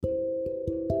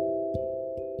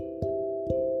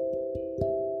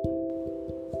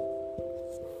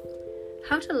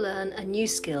How to learn a new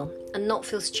skill and not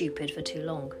feel stupid for too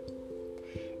long.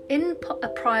 In a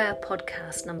prior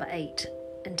podcast, number 8,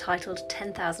 entitled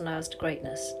 10,000 Hours to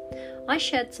Greatness, I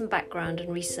shared some background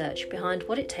and research behind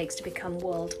what it takes to become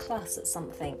world class at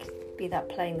something, be that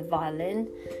playing the violin,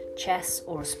 chess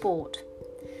or a sport.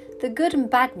 The good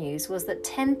and bad news was that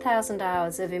 10,000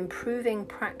 hours of improving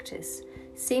practice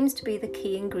seems to be the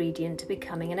key ingredient to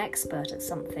becoming an expert at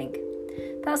something.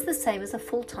 That's the same as a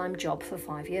full-time job for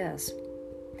 5 years.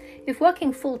 If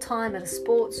working full-time at a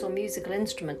sports or musical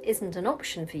instrument isn't an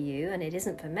option for you, and it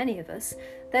isn't for many of us,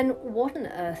 then what on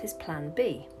earth is Plan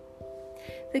B?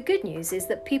 The good news is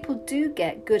that people do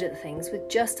get good at things with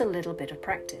just a little bit of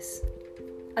practice.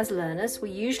 As learners,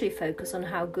 we usually focus on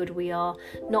how good we are,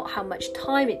 not how much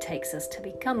time it takes us to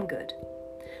become good.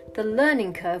 The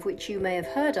learning curve, which you may have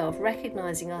heard of,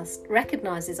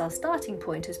 recognises our starting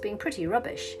point as being pretty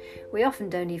rubbish. We often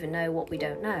don't even know what we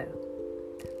don't know.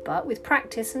 But with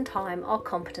practice and time, our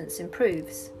competence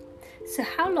improves. So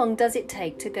how long does it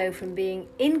take to go from being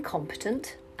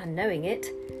incompetent and knowing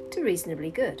it to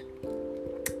reasonably good?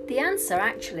 The answer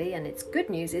actually, and it's good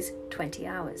news, is 20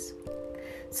 hours.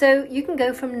 So you can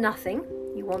go from nothing.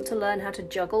 You want to learn how to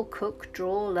juggle, cook,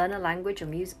 draw, learn a language or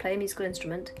play a musical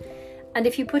instrument. And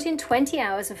if you put in 20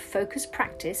 hours of focused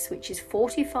practice, which is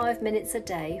 45 minutes a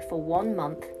day for 1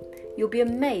 month, you'll be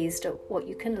amazed at what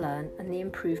you can learn and the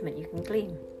improvement you can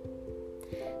glean.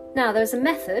 Now, there's a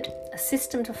method, a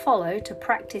system to follow to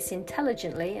practice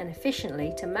intelligently and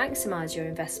efficiently to maximise your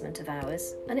investment of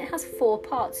hours, and it has 4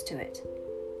 parts to it.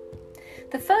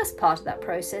 The first part of that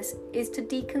process is to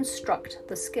deconstruct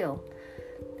the skill.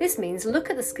 This means look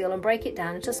at the skill and break it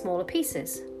down into smaller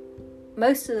pieces.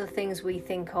 Most of the things we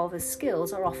think of as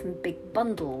skills are often big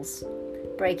bundles.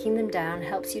 Breaking them down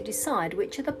helps you decide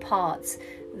which are the parts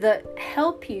that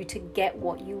help you to get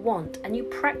what you want, and you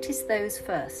practice those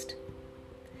first.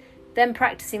 Then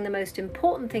practicing the most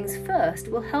important things first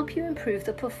will help you improve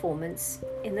the performance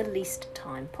in the least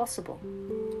time possible.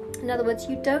 In other words,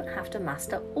 you don't have to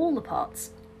master all the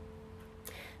parts.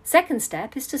 Second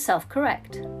step is to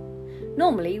self-correct.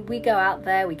 Normally, we go out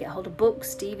there, we get hold of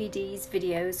books, DVDs,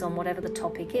 videos on whatever the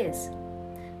topic is.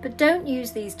 But don't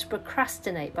use these to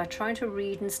procrastinate by trying to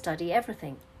read and study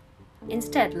everything.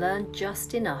 Instead, learn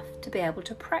just enough to be able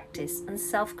to practice and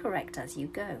self-correct as you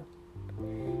go.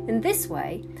 In this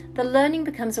way, the learning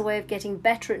becomes a way of getting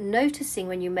better at noticing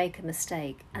when you make a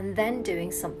mistake and then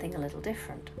doing something a little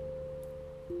different.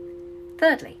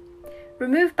 Thirdly,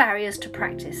 remove barriers to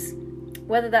practice.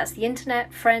 Whether that's the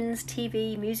internet, friends,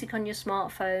 TV, music on your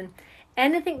smartphone,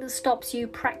 anything that stops you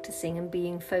practicing and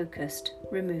being focused,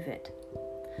 remove it.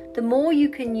 The more you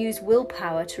can use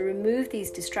willpower to remove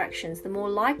these distractions, the more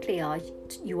likely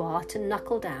you are to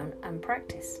knuckle down and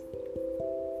practice.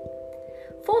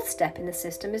 Fourth step in the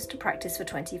system is to practice for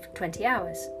 20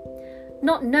 hours.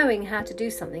 Not knowing how to do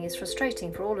something is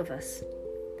frustrating for all of us.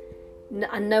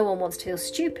 And no one wants to feel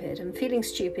stupid, and feeling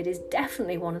stupid is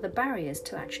definitely one of the barriers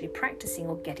to actually practicing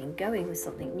or getting going with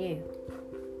something new.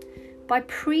 By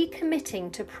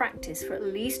pre-committing to practice for at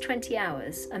least 20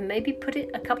 hours, and maybe put it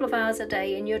a couple of hours a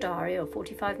day in your diary or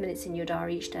 45 minutes in your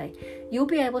diary each day, you'll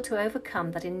be able to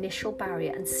overcome that initial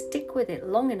barrier and stick with it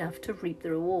long enough to reap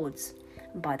the rewards.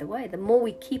 And by the way, the more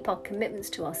we keep our commitments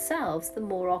to ourselves, the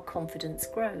more our confidence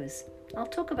grows. I'll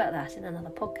talk about that in another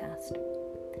podcast.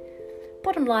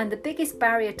 Bottom line, the biggest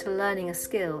barrier to learning a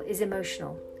skill is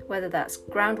emotional, whether that's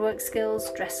groundwork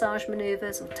skills, dressage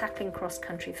manoeuvres, or tackling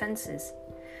cross-country fences.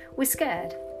 We're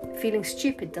scared. Feeling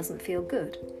stupid doesn't feel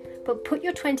good. But put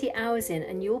your 20 hours in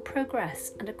and you'll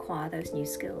progress and acquire those new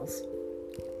skills.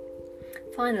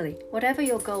 Finally, whatever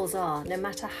your goals are, no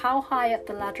matter how high up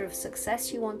the ladder of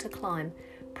success you want to climb,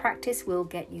 practice will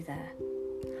get you there.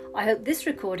 I hope this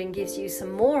recording gives you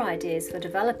some more ideas for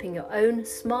developing your own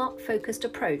smart, focused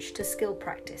approach to skill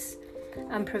practice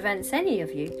and prevents any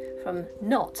of you from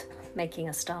not making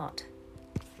a start.